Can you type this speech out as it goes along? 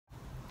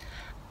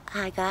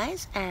Hi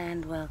guys,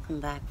 and welcome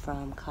back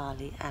from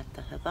Carly at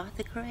the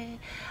Herbathicary.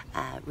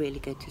 Really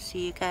good to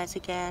see you guys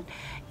again.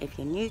 If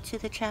you're new to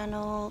the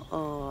channel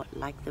or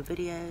like the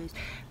videos,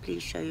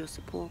 please show your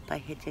support by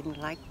hitting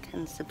like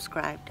and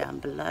subscribe down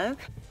below.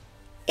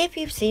 If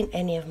you've seen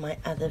any of my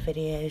other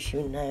videos,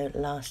 you know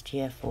last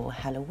year for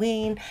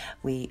Halloween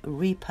we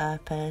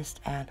repurposed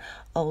an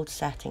old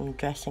satin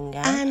dressing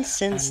gown, and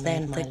since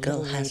then the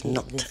girl has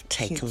not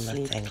taken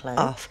the thing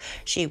off.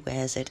 She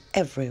wears it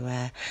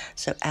everywhere.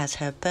 So as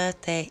her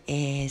birthday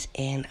is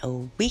in a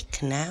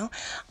week now,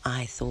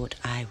 I thought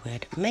I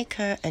would make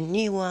her a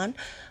new one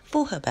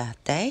for her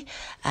birthday.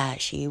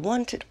 She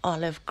wanted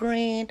olive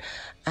green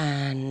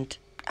and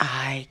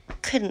I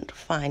couldn't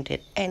find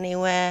it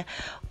anywhere.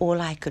 All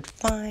I could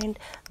find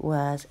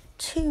was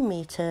 2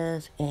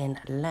 meters in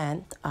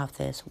length of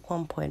this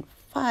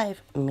 1.5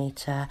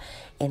 meter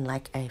in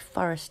like a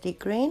foresty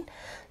green.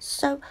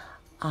 So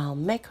I'll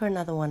make her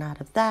another one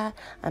out of that,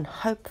 and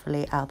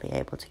hopefully I'll be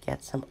able to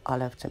get some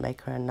olive to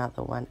make her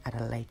another one at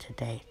a later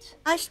date.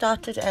 I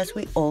started, as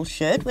we all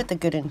should, with the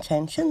good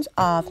intentions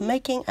of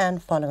making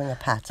and following a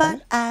pattern.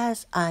 But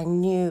as I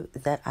knew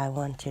that I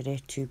wanted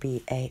it to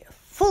be a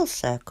full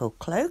circle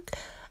cloak,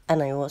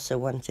 and I also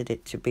wanted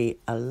it to be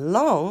a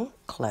long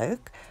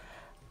cloak,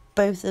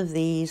 both of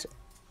these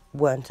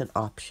weren't an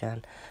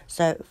option.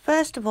 So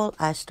first of all,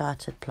 I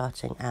started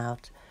plotting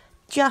out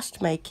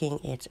just making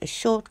it a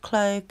short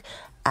cloak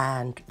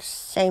and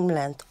same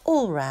length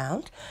all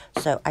round.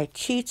 So I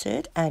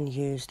cheated and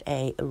used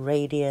a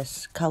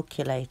radius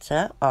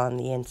calculator on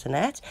the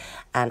internet,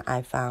 and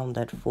I found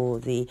that for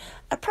the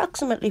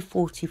approximately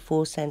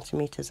 44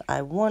 centimeters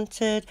I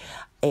wanted,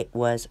 it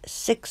was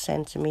 6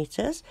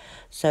 centimeters.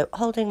 So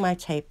holding my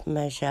tape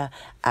measure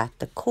at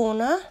the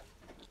corner,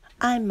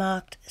 I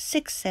marked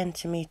 6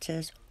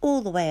 centimeters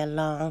all the way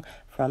along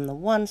from the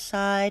one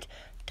side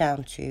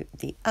down to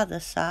the other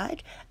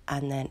side,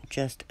 and then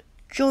just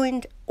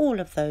joined all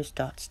of those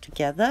dots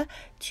together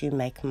to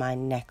make my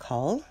neck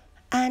hole.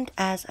 And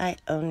as I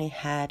only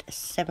had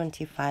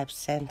 75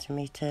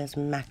 centimeters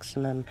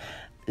maximum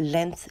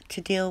length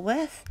to deal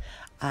with,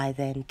 I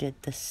then did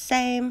the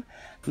same,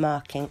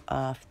 marking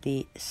off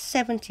the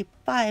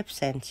 75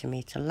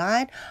 centimeter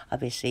line.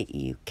 Obviously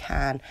you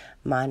can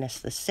minus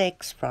the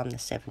 6 from the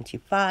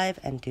 75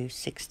 and do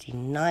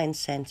 69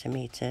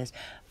 centimeters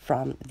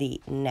from the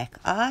neck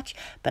arch,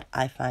 but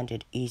I find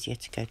it easier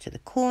to go to the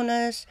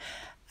corners,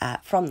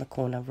 from the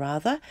corner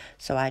rather.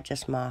 So I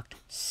just marked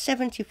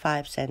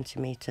 75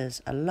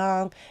 centimeters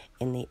along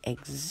in the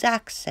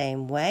exact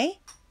same way.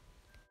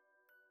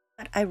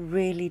 But I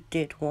really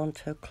did want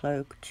her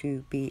cloak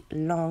to be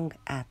long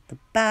at the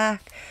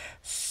back,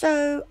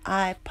 so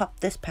I popped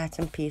this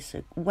pattern piece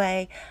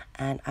away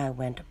and I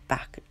went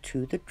back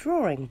to the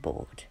drawing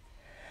board.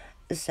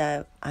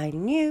 So I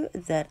knew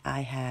that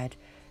I had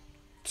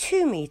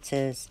 2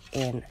 meters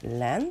in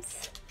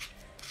length.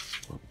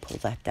 We'll pull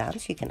that down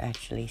so you can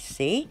actually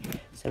see.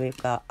 So we've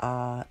got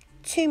our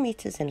 2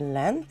 meters in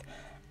length,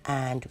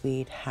 and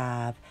we'd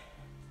have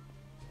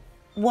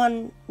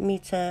 1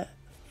 meter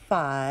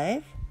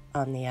 5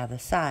 on the other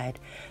side.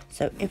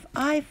 So if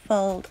I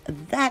fold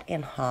that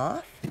in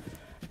half,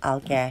 I'll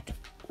get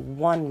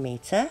 1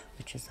 meter,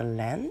 which is the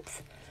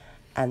length.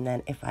 And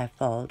then if I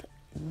fold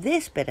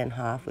this bit in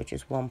half, which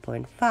is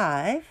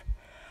 1.5,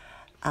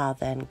 I'll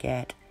then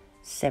get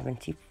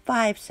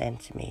 75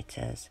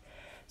 centimeters.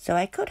 So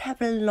I could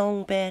have a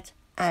long bit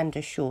and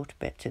a short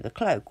bit to the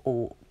cloak,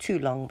 or 2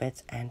 long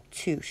bits and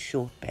 2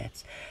 short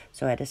bits.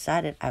 So I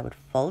decided I would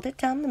fold it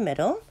down the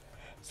middle,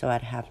 so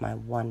I'd have my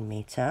 1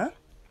 meter,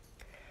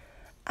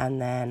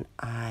 and then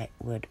I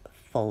would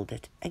fold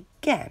it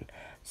again.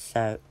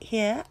 So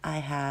here I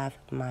have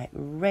my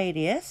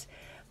radius,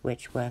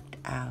 which worked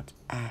out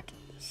at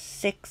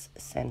 6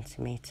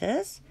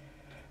 centimeters.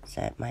 So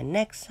at my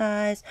neck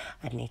size,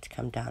 I need to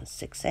come down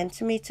 6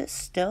 centimeters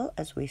still,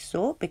 as we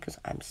saw, because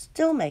I'm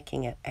still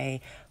making it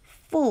a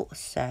full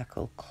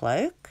circle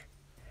cloak.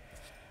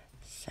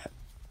 So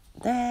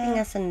there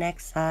is a neck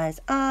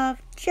size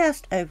of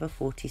just over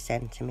 40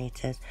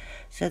 centimeters.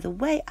 So the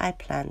way I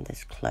planned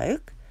this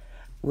cloak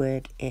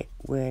would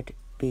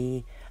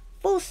be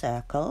full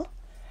circle,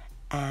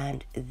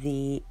 and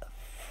the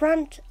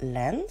front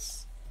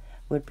length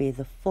would be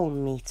the full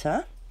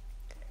meter,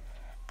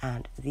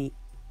 and the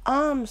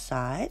arm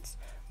sides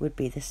would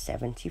be the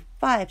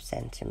 75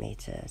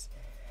 centimeters.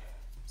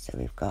 So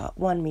we've got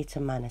 1 meter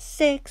minus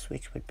 6,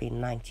 which would be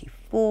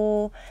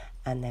 94,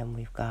 and then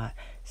we've got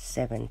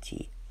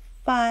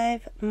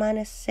 75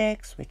 minus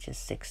 6, which is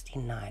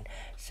 69.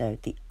 So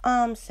the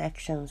arm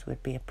sections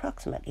would be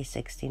approximately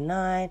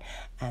 69,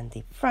 and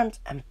the front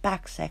and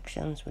back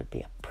sections would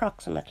be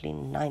approximately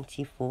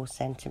 94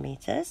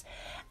 centimeters,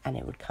 and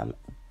it would come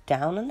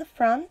down in the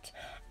front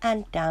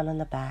and down in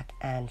the back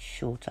and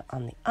shorter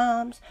on the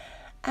arms.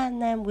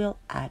 And then we'll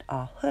add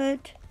our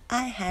hood.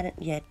 I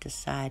hadn't yet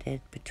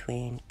decided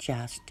between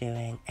just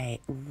doing a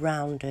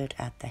rounded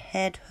at the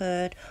head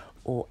hood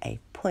or a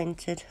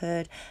pointed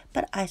hood,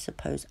 but I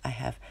suppose I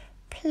have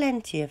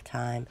plenty of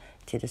time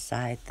to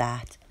decide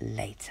that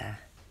later.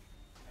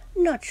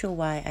 Not sure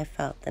why I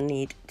felt the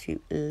need to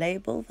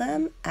label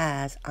them,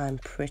 as I'm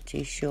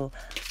pretty sure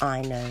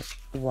I know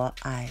what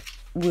I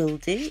will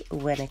do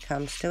when it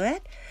comes to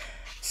it.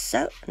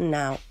 So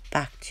now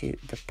back to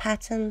the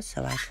pattern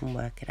so I can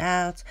work it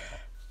out.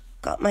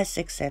 Got my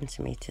 6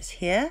 centimeters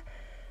here.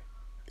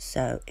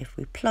 So if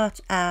we plot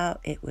out,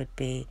 it would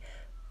be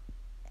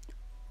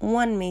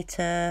 1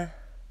 meter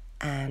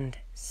and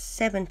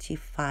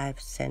 75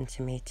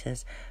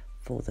 centimeters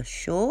for the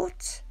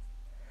short.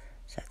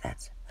 So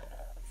that's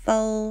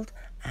fold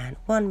and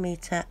 1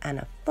 meter and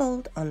a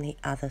fold on the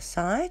other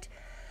side,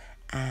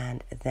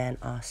 and then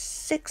our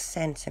 6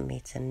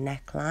 centimeter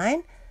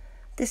neckline.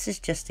 This is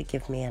just to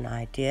give me an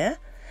idea.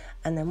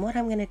 And then what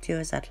I'm going to do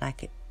is I'd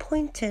like it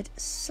pointed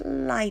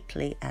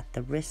slightly at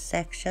the wrist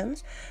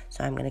sections.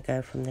 So I'm going to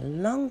go from the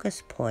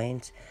longest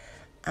point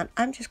and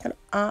I'm just going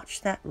to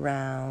arch that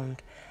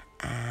round,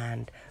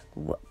 and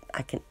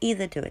I can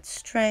either do it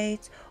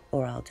straight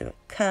or I'll do it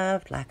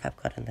curved like I've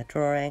got in the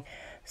drawing.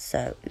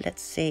 So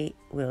let's see,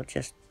 we'll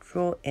just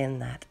draw in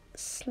that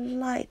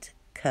slight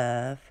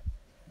curve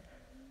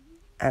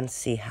and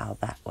see how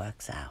that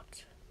works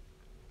out.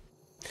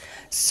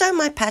 So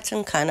my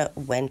pattern kind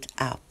of went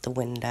out the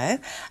window.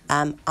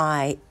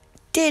 I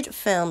did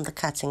film the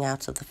cutting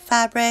out of the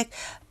fabric,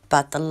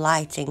 but the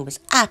lighting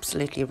was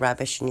absolutely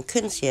rubbish and you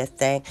couldn't see a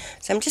thing.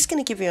 So I'm just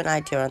going to give you an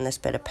idea on this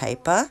bit of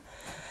paper.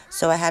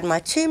 So I had my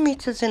 2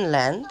 meters in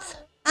length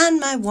and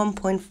my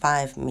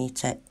 1.5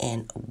 meter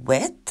in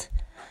width.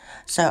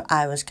 So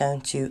I was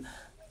going to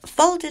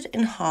fold it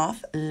in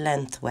half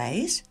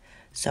lengthways.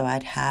 So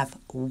I'd have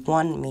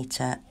 1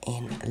 meter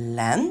in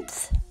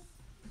length,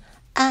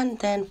 and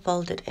then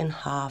fold it in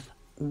half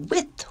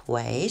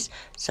widthways.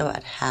 So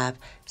I'd have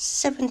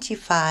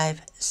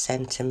 75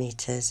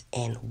 centimeters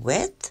in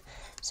width.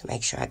 So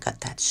make sure I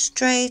got that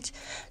straight.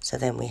 So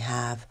then we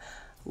have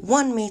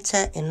 1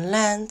 meter in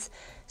length,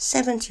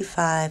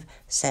 75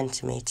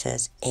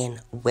 centimeters in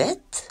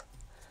width.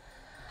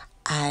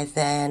 I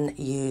then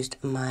used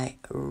my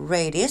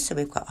radius, so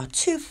we've got our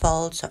 2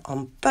 folds. So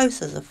on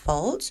both of the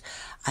folds,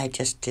 I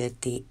just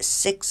did the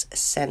 6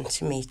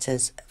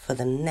 centimeters for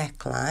the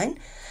neckline,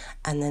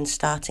 and then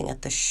starting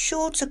at the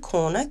shorter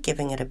corner,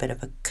 giving it a bit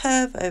of a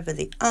curve over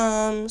the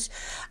arms,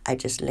 I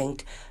just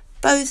linked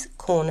both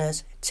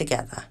corners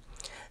together.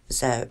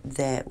 So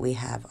there we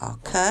have our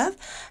curve.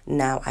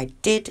 Now I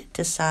did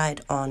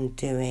decide on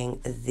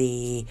doing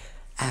the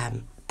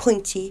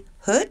pointy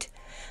hood.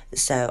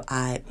 So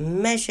I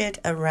measured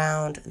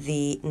around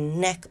the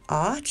neck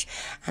arch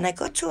and I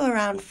got to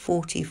around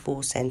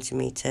 44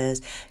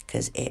 centimeters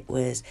because it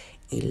was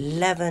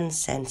 11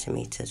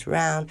 centimeters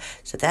round.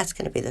 So that's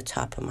going to be the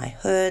top of my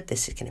hood.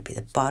 This is going to be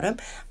the bottom,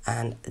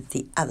 and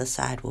the other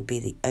side will be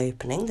the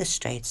opening, the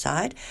straight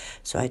side.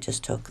 So I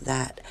just took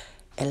that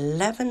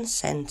 11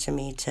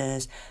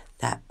 centimeters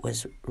that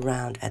was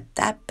round at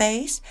that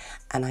base,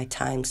 and I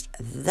times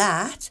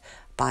that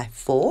by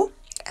 4,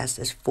 as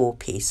there's 4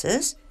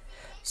 pieces.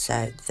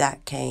 So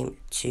that came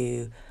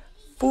to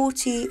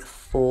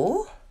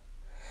 44,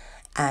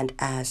 and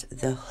as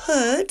the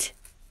hood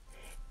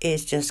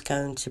is just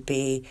going to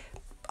be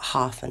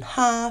half and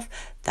half,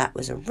 that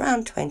was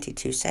around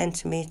 22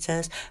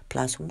 centimeters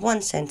plus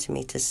 1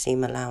 centimeter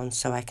seam allowance,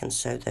 so I can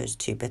sew those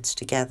 2 bits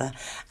together.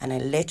 And I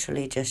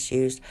literally just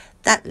used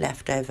that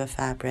leftover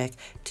fabric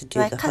to do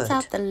the hood. I cut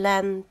out the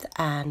length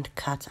and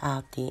cut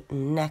out the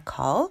neck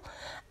hole,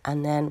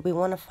 and then we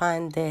want to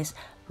find this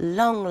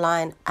long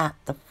line at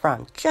the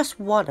front, just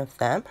one of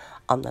them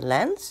on the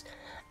lens,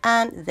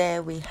 and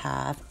there we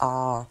have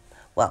our,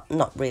 well,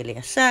 not really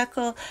a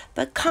circle,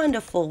 but kind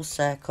of full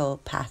circle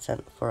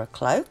pattern for a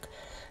cloak.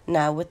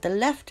 Now with the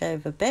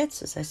leftover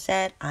bits, as I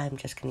said, I'm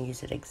just going to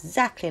use it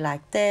exactly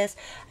like this.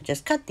 I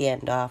just cut the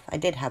end off. I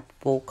did have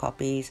 4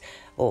 copies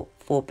or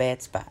 4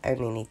 bits, but I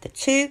only need the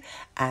 2,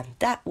 and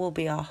that will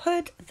be our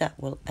hood that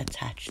will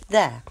attach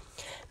there.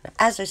 Now,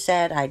 as I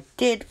said, I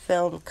did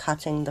film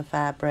cutting the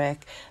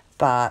fabric,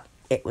 but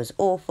it was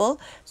awful.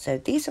 So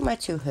these are my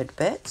 2 hood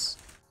bits.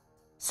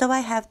 So I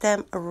have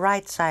them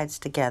right sides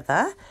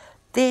together.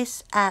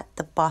 This at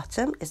the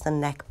bottom is the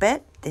neck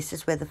bit. This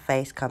is where the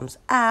face comes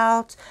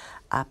out.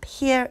 Up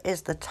here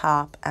is the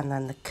top, and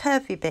then the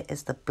curvy bit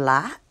is the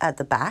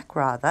back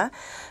rather.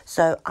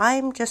 So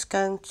I'm just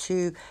going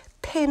to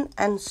pin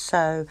and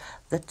sew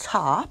the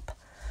top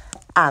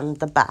and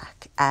the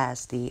back,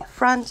 as the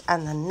front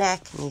and the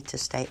neck need to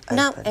stay open.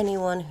 Now,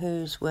 anyone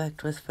who's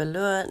worked with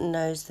velour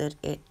knows that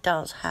it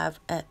does have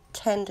a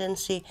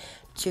tendency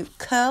to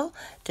curl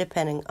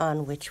depending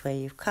on which way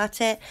you've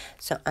cut it.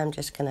 So I'm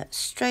just going to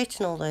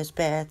straighten all those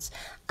bits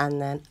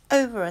and then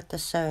over at the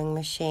sewing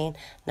machine.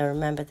 Now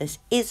remember, this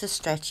is a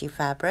stretchy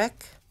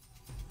fabric,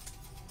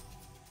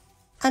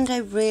 and I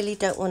really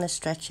don't want to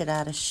stretch it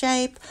out of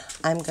shape.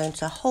 I'm going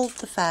to hold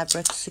the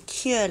fabric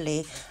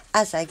securely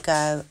as I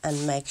go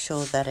and make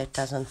sure that it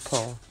doesn't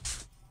pull.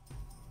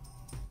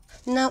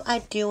 Now I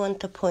do want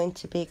the point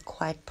to be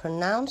quite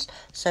pronounced,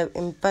 so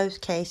in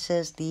both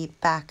cases, the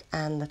back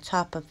and the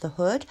top of the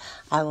hood,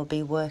 I will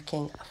be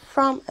working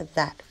from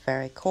that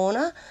very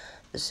corner.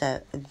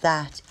 So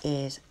that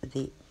is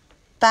the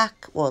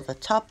back, or the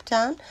top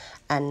done,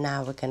 and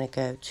now we're going to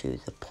go to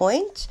the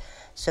point.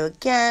 So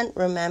again,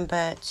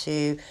 remember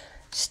to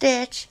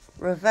stitch,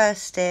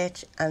 reverse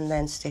stitch, and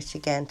then stitch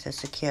again to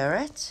secure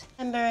it.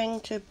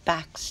 Remembering to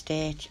back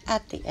stitch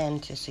at the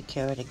end to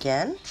secure it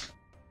again.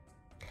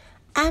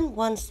 And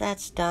once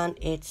that's done,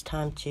 it's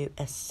time to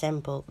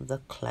assemble the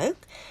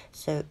cloak.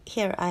 So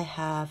here I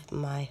have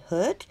my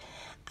hood,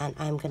 and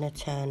I'm going to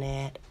turn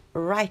it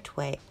right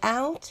way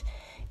out,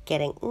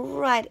 getting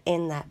right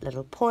in that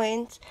little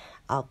point.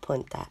 I'll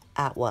point that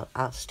out, well,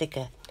 I'll stick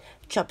a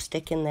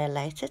chopstick in there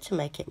later to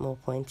make it more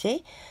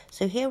pointy.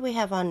 So here we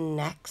have our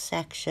neck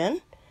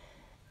section,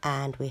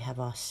 and we have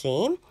our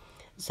seam.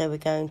 So we're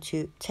going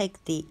to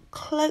take the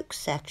cloak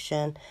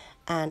section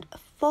and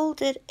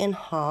fold it in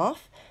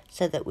half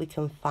so that we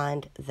can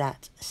find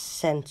that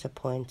center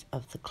point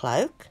of the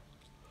cloak.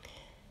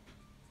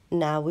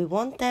 Now we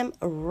want them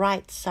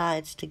right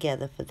sides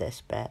together for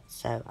this bit.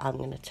 So I'm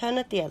going to turn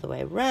it the other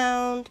way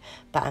around,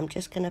 but I'm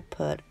just going to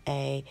put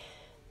a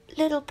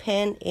little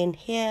pin in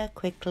here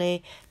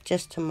quickly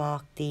just to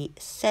mark the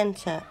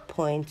center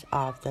point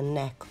of the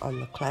neck on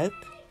the cloak.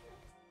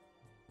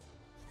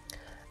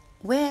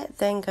 We're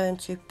then going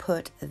to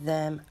put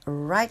them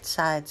right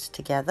sides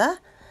together.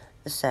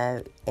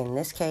 So in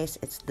this case,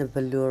 it's the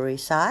velour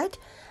side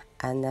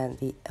and then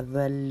the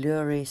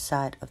velour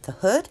side of the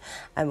hood.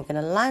 And we're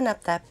going to line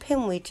up that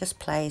pin we just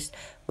placed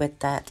with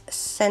that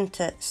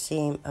center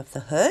seam of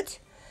the hood.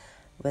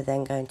 We're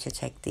then going to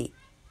take the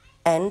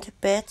end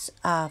bits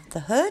of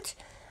the hood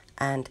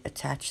and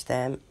attach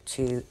them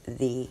to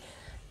the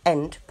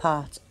end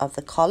part of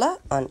the collar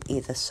on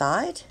either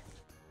side.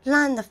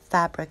 Line the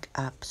fabric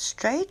up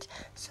straight,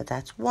 so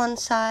that's one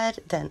side,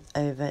 then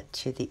over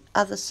to the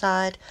other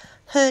side,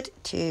 hood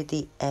to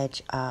the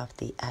edge of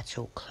the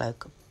actual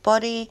cloak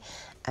body,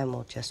 and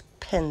we'll just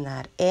pin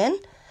that in.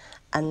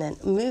 And then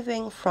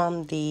moving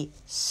from the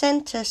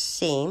center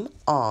seam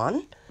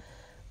on,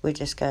 we're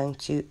just going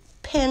to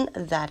pin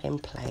that in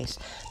place.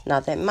 Now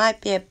there might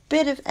be a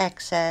bit of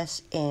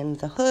excess in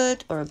the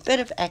hood or a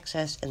bit of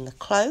excess in the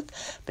cloak,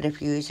 but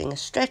if you're using a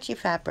stretchy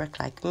fabric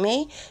like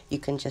me, you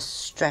can just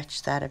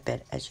stretch that a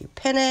bit as you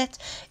pin it.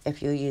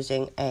 If you're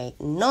using a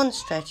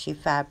non-stretchy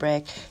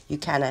fabric, you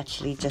can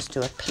actually just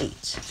do a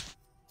pleat.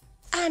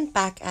 And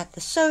back at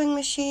the sewing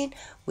machine,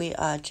 we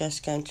are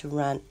just going to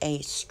run a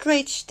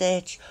straight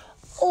stitch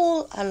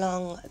all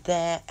along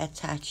there,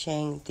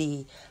 attaching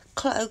the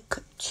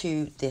cloak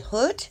to the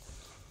hood.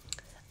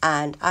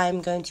 And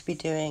I'm going to be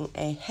doing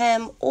a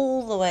hem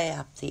all the way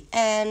up the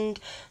end,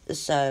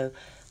 so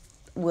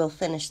we'll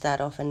finish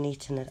that off and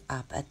neaten it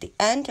up at the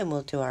end, and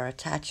we'll do our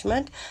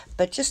attachment.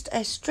 But just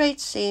a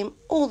straight seam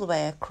all the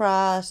way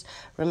across,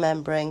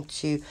 remembering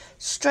to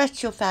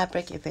stretch your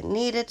fabric if it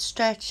needed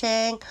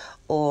stretching,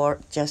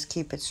 or just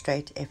keep it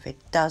straight if it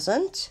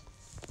doesn't.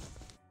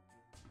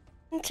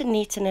 To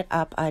neaten it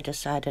up, I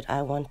decided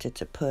I wanted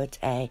to put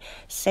a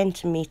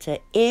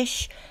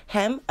centimeter-ish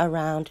hem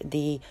around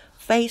the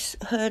face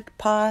hood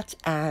part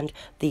and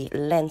the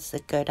lengths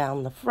that go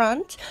down the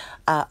front,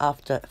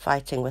 after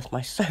fighting with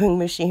my sewing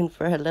machine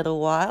for a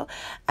little while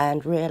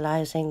and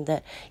realizing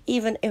that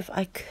even if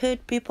I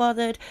could be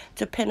bothered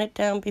to pin it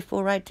down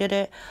before I did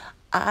it,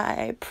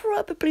 I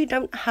probably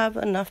don't have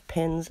enough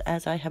pins,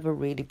 as I have a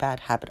really bad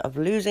habit of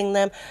losing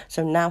them,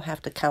 so now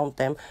have to count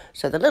them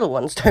so the little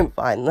ones don't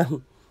find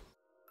them.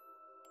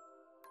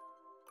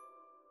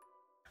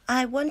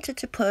 I wanted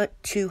to put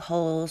 2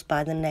 holes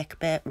by the neck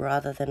bit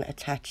rather than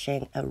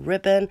attaching a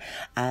ribbon,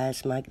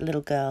 as my little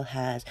girl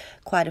has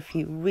quite a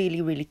few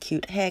really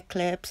cute hair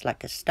clips,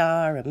 like a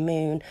star, a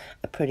moon,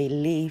 a pretty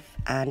leaf,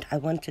 and I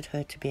wanted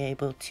her to be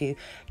able to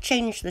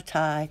change the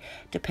tie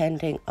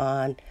depending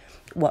on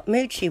what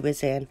mood she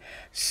was in.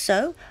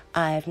 So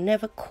I've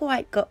never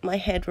quite got my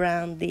head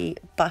around the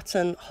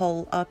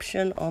buttonhole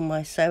option on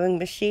my sewing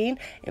machine.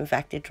 In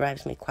fact, it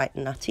drives me quite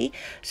nutty.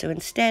 So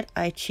instead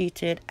I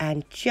cheated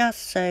and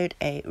just sewed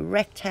a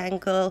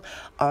rectangle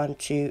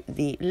onto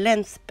the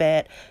length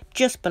bit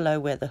just below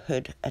where the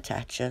hood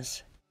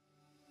attaches.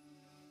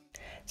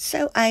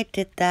 So I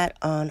did that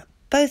on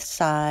both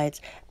sides,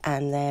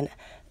 and then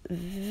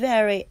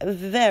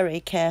very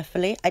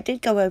carefully, I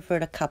did go over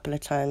it a couple of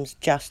times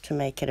just to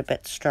make it a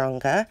bit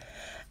stronger,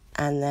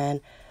 and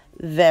then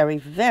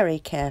very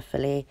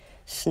carefully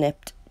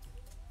snipped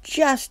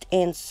just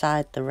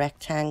inside the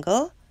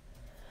rectangle.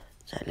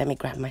 So let me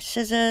grab my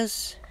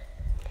scissors.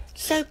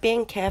 So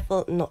being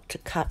careful not to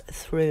cut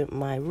through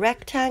my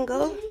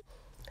rectangle.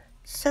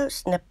 So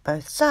snip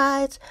both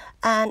sides,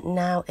 and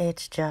now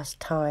it's just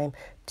time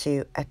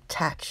to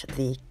attach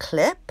the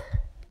clip.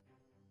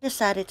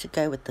 Decided to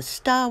go with the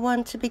star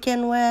one to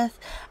begin with,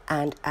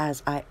 and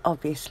as I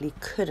obviously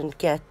couldn't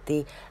get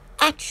the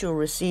actual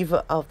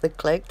receiver of the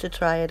cloak to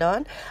try it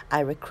on, I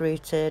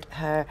recruited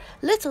her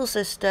little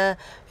sister,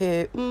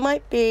 who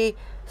might be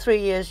 3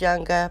 years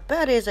younger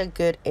but is a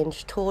good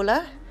inch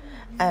taller,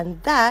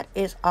 and that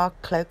is our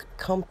cloak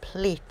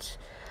complete.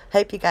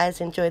 Hope you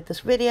guys enjoyed this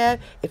video.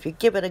 If you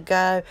give it a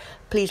go,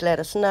 please let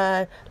us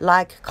know,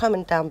 like,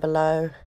 comment down below.